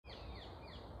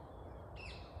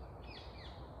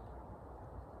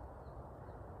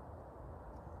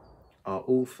Are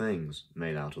all things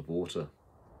made out of water?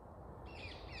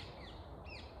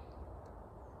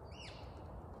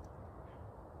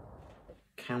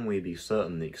 Can we be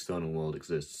certain the external world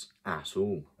exists at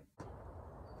all?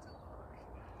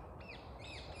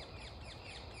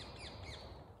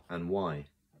 And why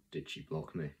did she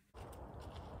block me?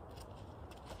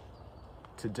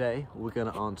 Today, we're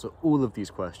going to answer all of these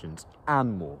questions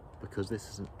and more, because this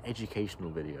is an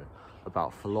educational video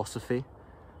about philosophy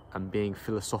and being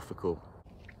philosophical.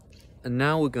 And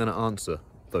now we're going to answer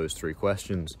those 3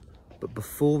 questions. But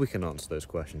before we can answer those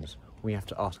questions, we have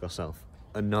to ask ourselves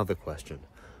another question.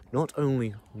 Not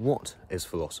only what is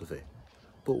philosophy,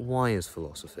 but why is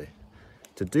philosophy?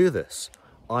 To do this,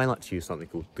 I like to use something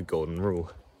called the Golden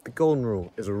Rule. The Golden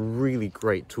Rule is a really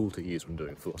great tool to use when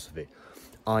doing philosophy.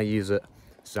 I use it,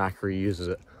 Zachary uses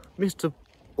it, Mr.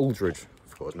 Aldridge, I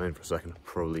forgot his name for a second,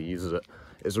 probably uses it.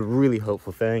 It's a really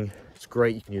helpful thing. It's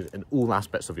great, you can use it in all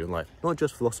aspects of your life, not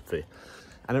just philosophy.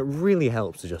 And it really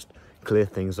helps to just clear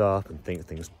things up and think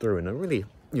things through in a really,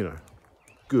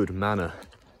 good manner.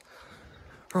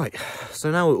 Right,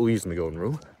 so now we're all using the Golden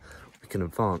Rule, we can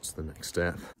advance to the next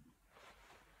step.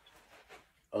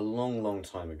 A long, long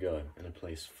time ago, in a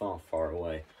place far, far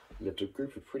away, lived a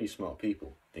group of pretty smart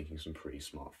people thinking some pretty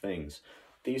smart things.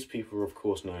 These people were of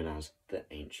course known as the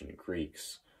ancient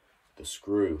Greeks. The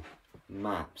screw,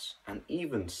 maps, and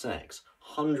even sex,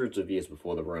 hundreds of years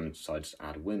before the Romans decided to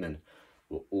add women,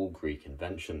 were all Greek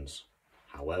inventions.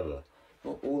 However,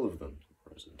 not all of them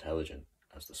were as intelligent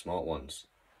as the smart ones.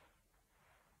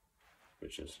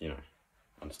 Which is,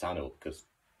 understandable, because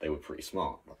they were pretty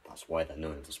smart. That's why they're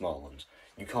known as the smart ones.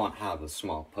 You can't have a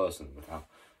smart person without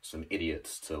some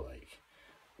idiots to,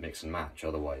 mix and match,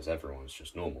 otherwise everyone's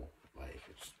just normal. It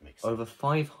just makes sense. Over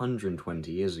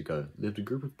 520 years ago, lived a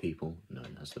group of people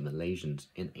known as the Malaysians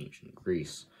in ancient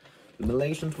Greece. The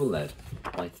Malaysians were led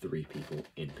by 3 people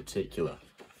in particular: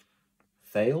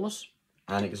 Thales,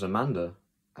 Anaximander,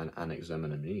 and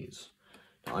Anaximenes.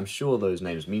 Now, I'm sure those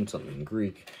names mean something in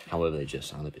Greek, however they just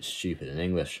sound a bit stupid in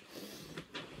English.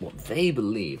 What they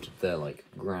believed, their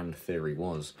grand theory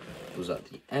was that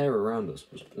the air around us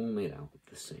was all made out of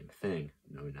the same thing,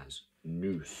 known as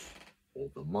nous, or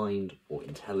the mind, or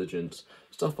intelligence,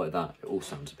 stuff like that. It all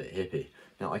sounds a bit hippie.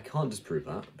 Now, I can't disprove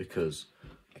that because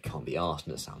I can't be asked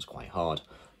and it sounds quite hard.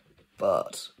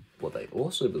 But what they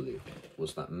also believed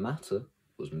was that matter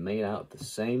was made out of the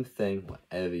same thing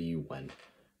wherever you went.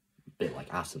 A bit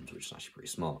like atoms, which is actually pretty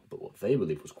smart, but what they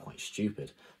believed was quite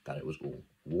stupid, that it was all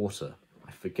water.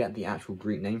 I forget the actual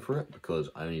Greek name for it because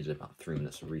I only did about 3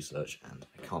 minutes of research and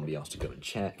I can't be asked to go and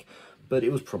check, but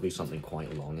it was probably something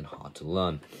quite long and hard to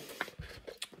learn.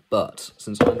 But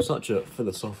since I'm such a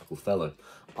philosophical fellow,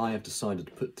 I have decided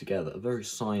to put together a very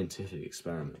scientific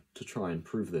experiment to try and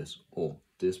prove this or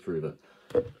disprove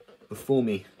it. Before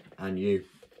me and you,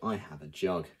 I have a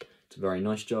jug. It's a very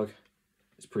nice jug.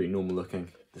 It's pretty normal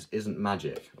looking. This isn't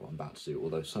magic, what I'm about to do,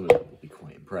 although some of you will be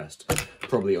quite impressed.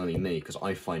 Probably only me, because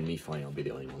I find me funny, I'll be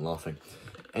the only one laughing.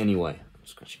 Anyway,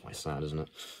 it's actually quite sad, isn't it?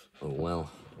 Oh well.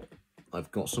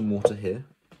 I've got some water here,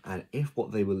 and if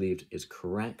what they believed is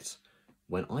correct,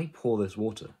 when I pour this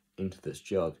water into this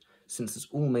jug, since it's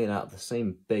all made out of the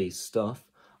same base stuff,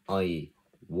 i.e.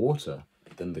 water,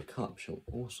 then the cup shall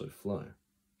also flow.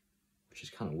 Which is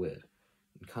kind of weird,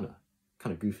 and kind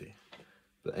of goofy.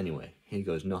 But anyway, here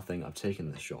goes nothing. I've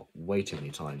taken this shot way too many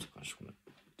times. I just want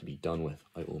it to be done with.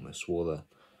 I almost swore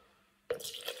there.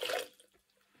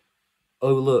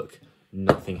 Oh look,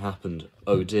 nothing happened.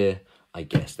 Oh dear, I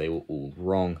guess they were all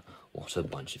wrong. What a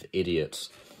bunch of idiots.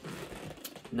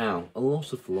 Now, a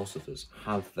lot of philosophers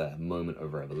have their moment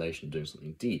of revelation doing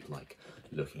something deep, like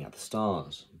looking at the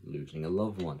stars, losing a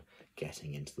loved one,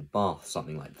 getting into the bath,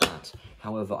 something like that.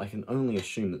 However, I can only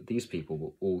assume that these people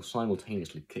were all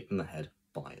simultaneously kicked in the head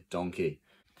by a donkey.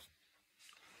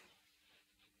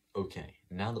 Okay,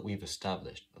 now that we've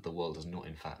established that the world is not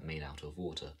in fact made out of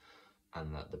water,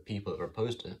 and that the people that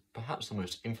opposed it, perhaps the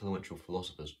most influential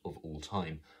philosophers of all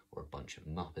time, were a bunch of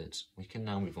muppets, we can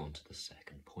now move on to the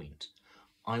second point.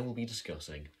 I will be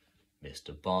discussing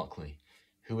Mr. Berkeley.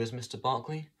 Who is Mr.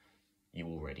 Berkeley? You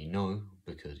already know,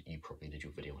 because you probably did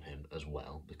your video on him as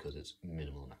well, because it's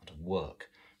minimal amount of work.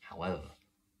 However,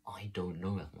 I don't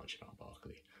know that much about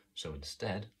Berkeley, so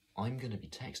instead, I'm going to be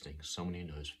texting someone who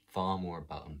knows far more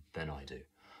about him than I do.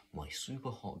 My super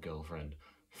hot girlfriend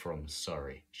from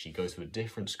Surrey. She goes to a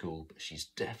different school, but she's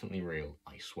definitely real,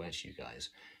 I swear to you guys.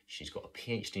 She's got a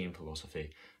PhD in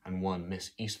philosophy and won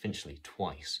Miss East Finchley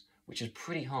twice, which is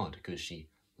pretty hard because she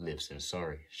lives in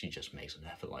Surrey. She just makes an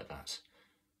effort like that.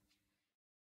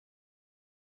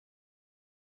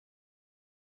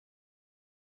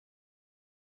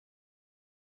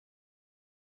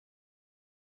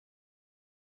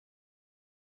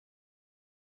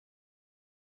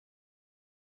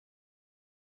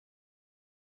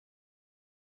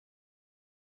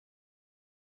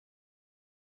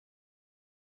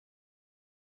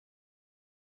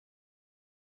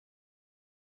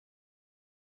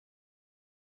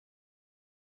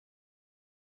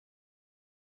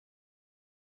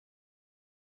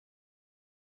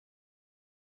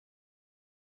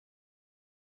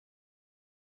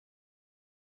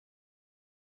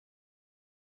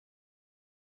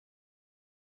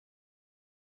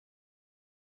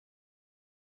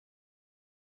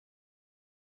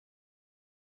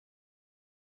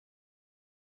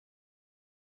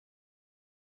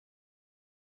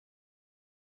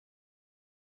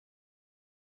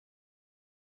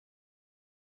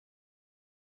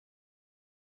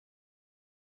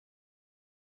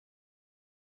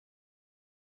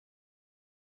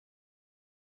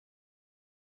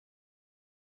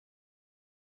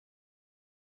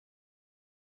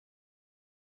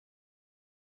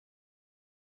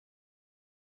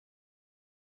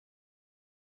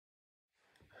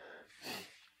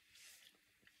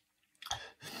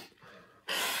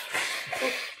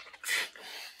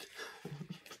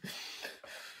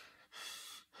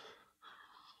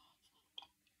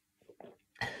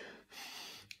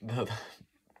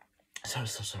 So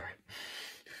sorry.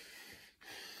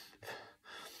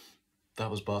 That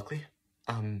was Barkley.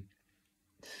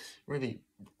 Really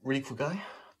cool guy,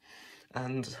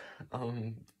 and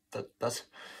that's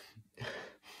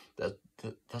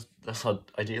our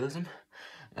idealism,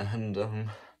 and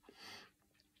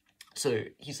so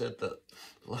he said that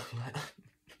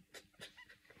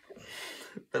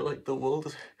that like the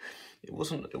world, it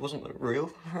wasn't like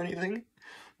real or anything,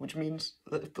 which means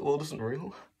that if the world isn't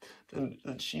real, then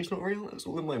she's not real. It's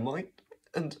all in my mind,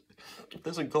 and if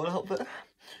there's a God out there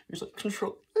who's like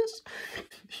controlling this,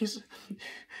 he's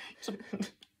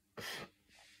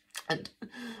and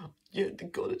yeah, the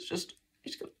God is just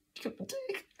he's gonna do